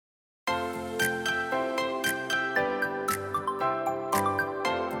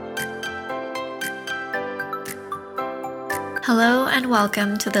Hello and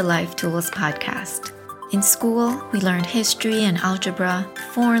welcome to the Life Tools podcast. In school, we learned history and algebra,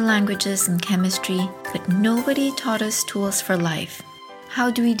 foreign languages and chemistry, but nobody taught us tools for life.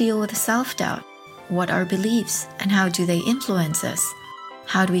 How do we deal with self-doubt? What are beliefs and how do they influence us?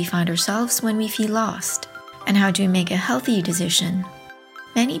 How do we find ourselves when we feel lost? And how do we make a healthy decision?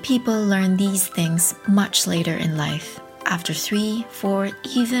 Many people learn these things much later in life, after 3, 4,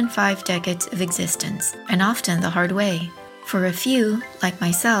 even 5 decades of existence, and often the hard way. For a few, like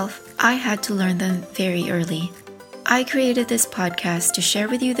myself, I had to learn them very early. I created this podcast to share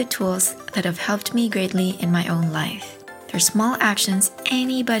with you the tools that have helped me greatly in my own life. They're small actions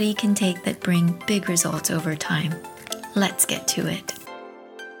anybody can take that bring big results over time. Let's get to it.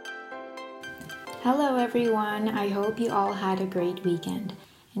 Hello everyone, I hope you all had a great weekend.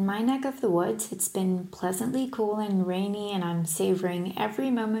 In my neck of the woods, it's been pleasantly cool and rainy, and I'm savoring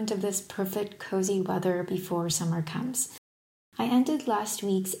every moment of this perfect cozy weather before summer comes. I ended last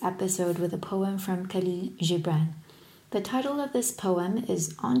week's episode with a poem from Khalil Gibran. The title of this poem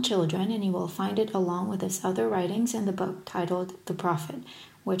is On Children, and you will find it along with his other writings in the book titled The Prophet,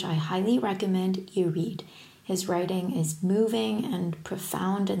 which I highly recommend you read. His writing is moving and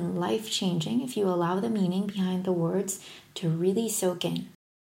profound and life-changing if you allow the meaning behind the words to really soak in.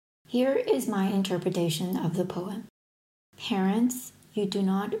 Here is my interpretation of the poem. Parents, you do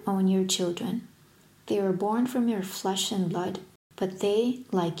not own your children. They are born from your flesh and blood, but they,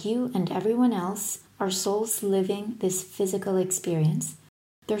 like you and everyone else, are souls living this physical experience.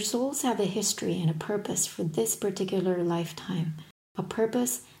 Their souls have a history and a purpose for this particular lifetime, a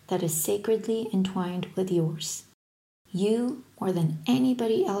purpose that is sacredly entwined with yours. You, more than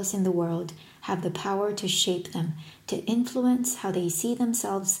anybody else in the world, have the power to shape them, to influence how they see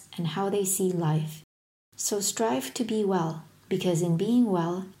themselves and how they see life. So strive to be well, because in being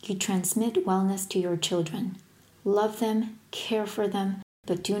well, you transmit wellness to your children. Love them, care for them,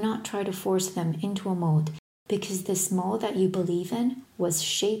 but do not try to force them into a mold, because this mold that you believe in was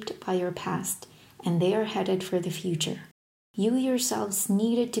shaped by your past, and they are headed for the future. You yourselves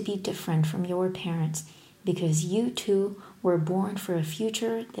needed to be different from your parents, because you too were born for a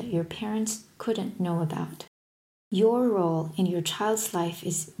future that your parents couldn't know about. Your role in your child's life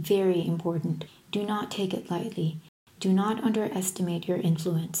is very important. Do not take it lightly. Do not underestimate your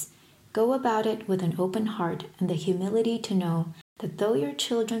influence. Go about it with an open heart and the humility to know that though your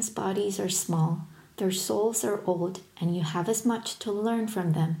children's bodies are small, their souls are old, and you have as much to learn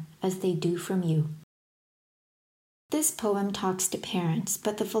from them as they do from you. This poem talks to parents,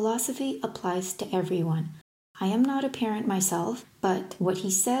 but the philosophy applies to everyone. I am not a parent myself, but what he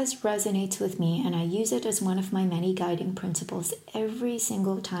says resonates with me, and I use it as one of my many guiding principles every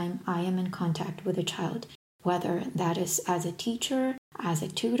single time I am in contact with a child, whether that is as a teacher, as a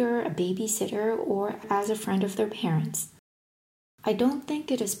tutor, a babysitter, or as a friend of their parents. I don't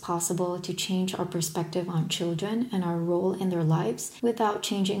think it is possible to change our perspective on children and our role in their lives without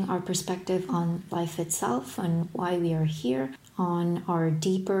changing our perspective on life itself, on why we are here, on our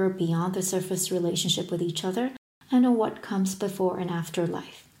deeper, beyond the surface relationship with each other, and on what comes before and after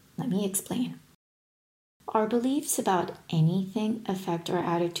life. Let me explain. Our beliefs about anything affect our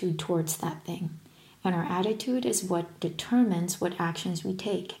attitude towards that thing, and our attitude is what determines what actions we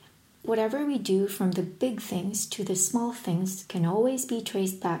take. Whatever we do, from the big things to the small things, can always be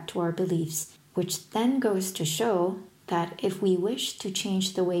traced back to our beliefs, which then goes to show that if we wish to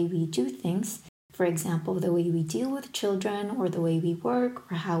change the way we do things, for example, the way we deal with children or the way we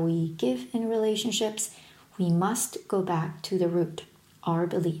work or how we give in relationships, we must go back to the root, our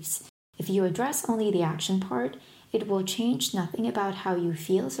beliefs. If you address only the action part, it will change nothing about how you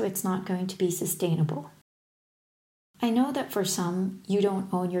feel, so it's not going to be sustainable. I know that for some, you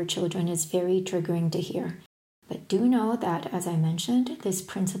don't own your children is very triggering to hear, but do know that, as I mentioned, this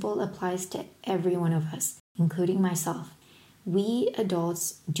principle applies to every one of us, including myself. We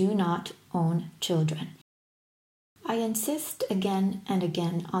adults do not own children. I insist again and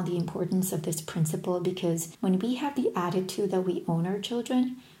again on the importance of this principle because when we have the attitude that we own our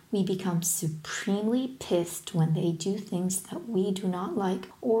children, we become supremely pissed when they do things that we do not like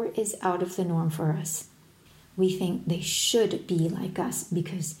or is out of the norm for us. We think they should be like us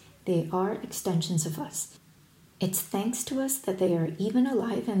because they are extensions of us. It's thanks to us that they are even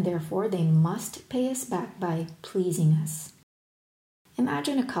alive, and therefore they must pay us back by pleasing us.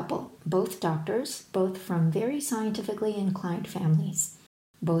 Imagine a couple, both doctors, both from very scientifically inclined families,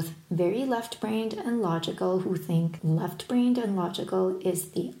 both very left-brained and logical, who think left-brained and logical is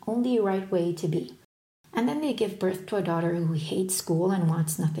the only right way to be. And then they give birth to a daughter who hates school and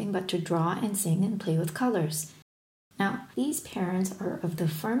wants nothing but to draw and sing and play with colors. Now, these parents are of the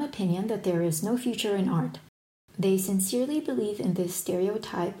firm opinion that there is no future in art. They sincerely believe in this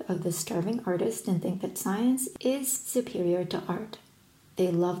stereotype of the starving artist and think that science is superior to art.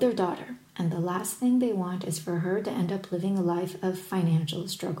 They love their daughter, and the last thing they want is for her to end up living a life of financial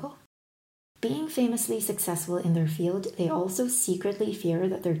struggle. Being famously successful in their field, they also secretly fear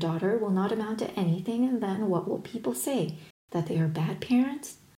that their daughter will not amount to anything, and then what will people say? That they are bad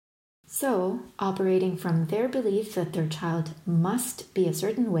parents? So, operating from their belief that their child must be a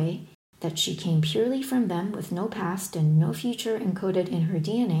certain way, that she came purely from them with no past and no future encoded in her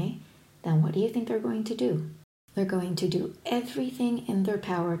DNA, then what do you think they're going to do? They're going to do everything in their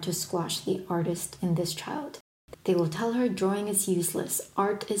power to squash the artist in this child. They will tell her drawing is useless,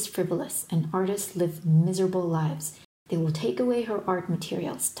 art is frivolous, and artists live miserable lives. They will take away her art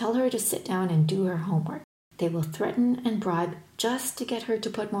materials, tell her to sit down and do her homework. They will threaten and bribe just to get her to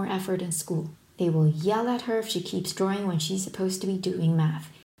put more effort in school. They will yell at her if she keeps drawing when she's supposed to be doing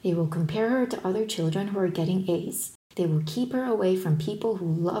math. They will compare her to other children who are getting A's. They will keep her away from people who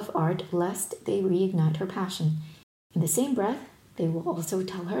love art lest they reignite her passion. In the same breath, they will also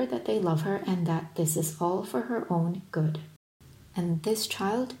tell her that they love her and that this is all for her own good. And this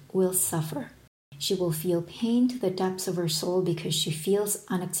child will suffer. She will feel pain to the depths of her soul because she feels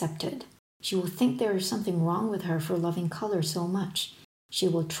unaccepted. She will think there is something wrong with her for loving color so much. She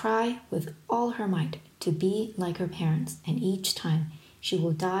will try with all her might to be like her parents, and each time she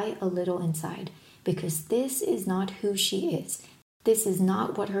will die a little inside because this is not who she is. This is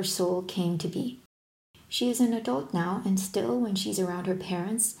not what her soul came to be. She is an adult now, and still when she's around her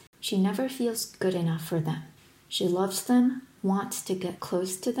parents, she never feels good enough for them. She loves them, wants to get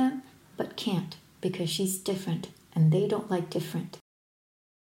close to them, but can't because she's different and they don't like different.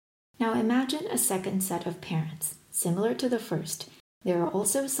 Now imagine a second set of parents, similar to the first. They are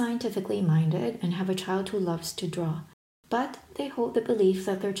also scientifically minded and have a child who loves to draw, but they hold the belief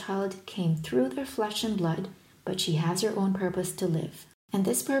that their child came through their flesh and blood, but she has her own purpose to live. And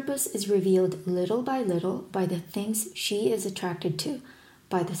this purpose is revealed little by the things she is attracted to,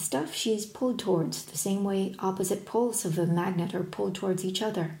 by the stuff she is pulled towards, the same way opposite poles of a magnet are pulled towards each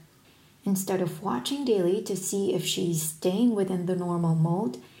other. Instead of watching daily to see if she's staying within the normal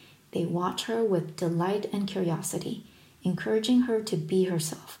mold, they watch her with delight and curiosity, encouraging her to be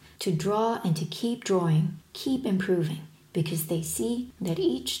herself, to draw and to keep drawing, keep improving, because they see that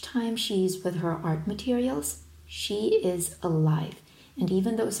each time she's with her art materials, she is alive. And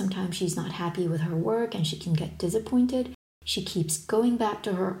even though sometimes she's not happy with her work and she can get disappointed, she keeps going back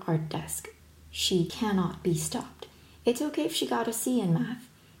to her art desk. She cannot be stopped. It's okay if she got a C in math.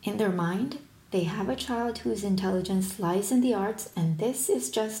 In their mind, they have a child whose intelligence lies in the arts, and this is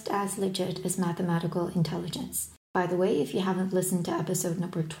just as legit as mathematical intelligence. By the way, if you haven't listened to episode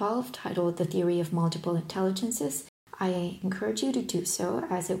number 12, titled The Theory of Multiple Intelligences, I encourage you to do so,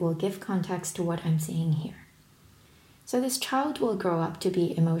 as it will give context to what I'm saying here. So this child will grow up to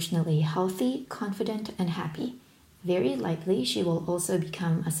be emotionally healthy, confident, and happy. Very likely, she will also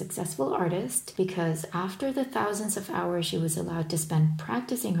become a successful artist because after the thousands of hours she was allowed to spend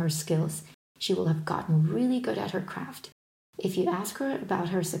practicing her skills, she will have gotten really good at her craft. If you ask her about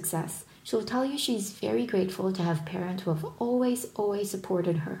her success, she'll tell you she's very grateful to have parents who have always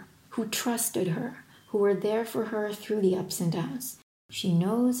supported her, who trusted her, who were there for her through the ups and downs. She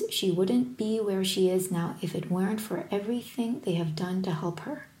knows she wouldn't be where she is now if it weren't for everything they have done to help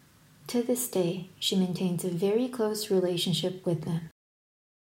her. To this day, she maintains a very close relationship with them.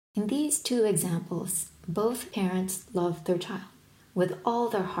 In these two examples, both parents love their child with all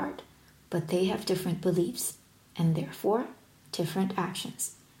their heart, but they have different beliefs, and therefore different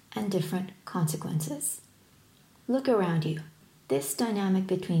actions and different consequences. Look around you. This dynamic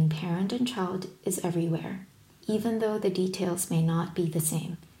between parent and child is everywhere, even though the details may not be the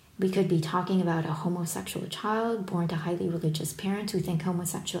same. We could be talking about a homosexual child born to highly religious parents who think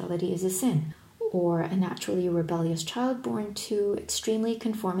homosexuality is a sin, or a naturally rebellious child born to extremely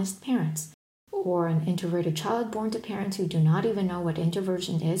conformist parents, or an introverted child born to parents who do not even know what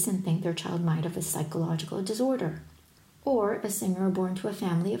introversion is and think their child might have a psychological disorder, or a singer born to a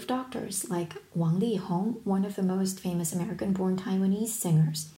family of doctors like Wang Lihong, one of the most famous American-born Taiwanese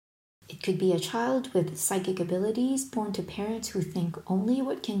singers. It could be a child with psychic abilities born to parents who think only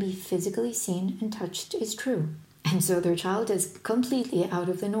what can be physically seen and touched is true, and so their child is completely out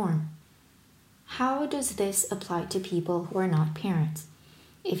of the norm. How does this apply to people who are not parents?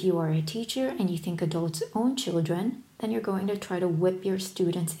 If you are a teacher and you think adults own children, then you're going to try to whip your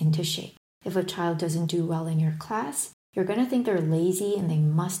students into shape. If a child doesn't do well in your class, you're going to think they're lazy and they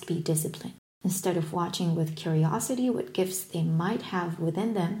must be disciplined. Instead of watching with curiosity what gifts they might have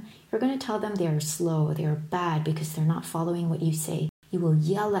within them, you're going to tell them they are slow, they are bad because they're not following what you say. You will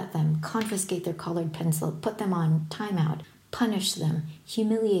yell at them, confiscate their colored pencil, put them on timeout, punish them,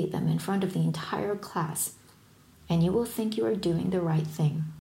 humiliate them in front of the entire class, and you will think you are doing the right thing.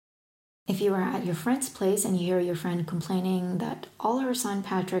 If you are at your friend's place and you hear your friend complaining that all her son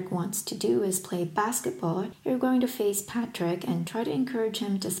Patrick wants to do is play basketball, you're going to face Patrick and try to encourage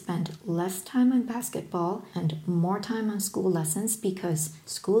him to spend less time on basketball and more time on school lessons, because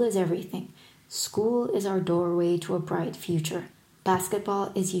school is everything. School is our doorway to a bright future.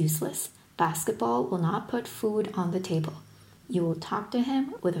 Basketball is useless. Basketball will not put food on the table. You will talk to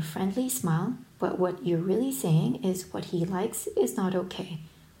him with a friendly smile, but what you're really saying is what he likes is not okay.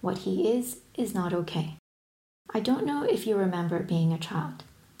 What he is not okay. I don't know if you remember being a child.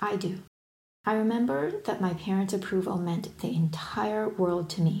 I do. I remember that my parents' approval meant the entire world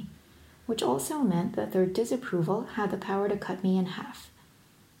to me, which also meant that their disapproval had the power to cut me in half.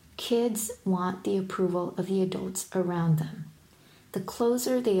 Kids want the approval of the adults around them. The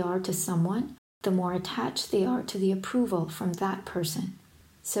closer they are to someone, the more attached they are to the approval from that person.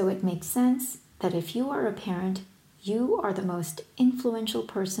 So it makes sense that if you are a parent, you are the most influential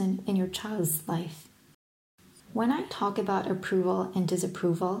person in your child's life. When I talk about approval and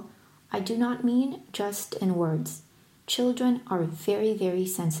disapproval, I do not mean just in words. Children are very, very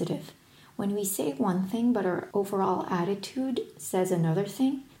sensitive. When we say one thing but our overall attitude says another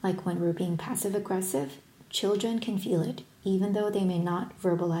thing, like when we're being passive-aggressive, children can feel it, even though they may not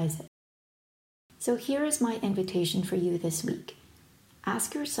verbalize it. So here is my invitation for you this week.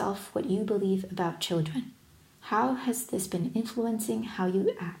 Ask yourself what you believe about children. How has this been influencing how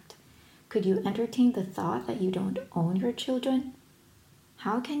you act? Could you entertain the thought that you don't own your children?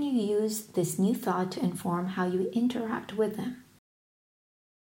 How can you use this new thought to inform how you interact with them?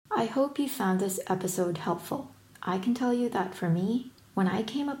 I hope you found this episode helpful. I can tell you that for me, when I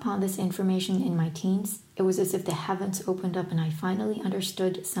came upon this information in my teens, it was as if the heavens opened up and I finally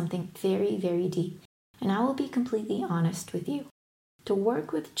understood something very, very deep. And I will be completely honest with you. To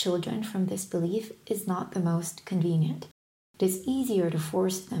work with children from this belief is not the most convenient. It is easier to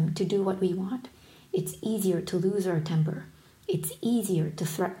force them to do what we want. It's easier to lose our temper. It's easier to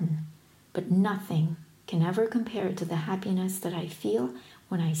threaten. But nothing can ever compare to the happiness that I feel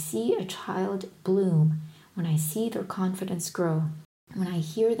when I see a child bloom, when I see their confidence grow, when I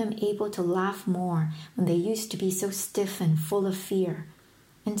hear them able to laugh more when they used to be so stiff and full of fear.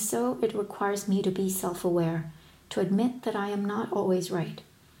 And so it requires me to be self-aware, to admit that I am not always right,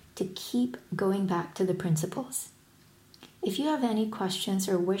 to keep going back to the principles. If you have any questions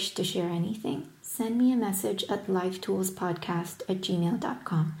or wish to share anything, send me a message at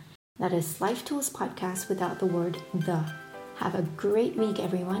lifetoolspodcast@gmail.com. That is lifetoolspodcast without the word the. Have a great week,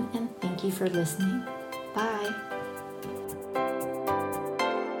 everyone, and thank you for listening. Bye.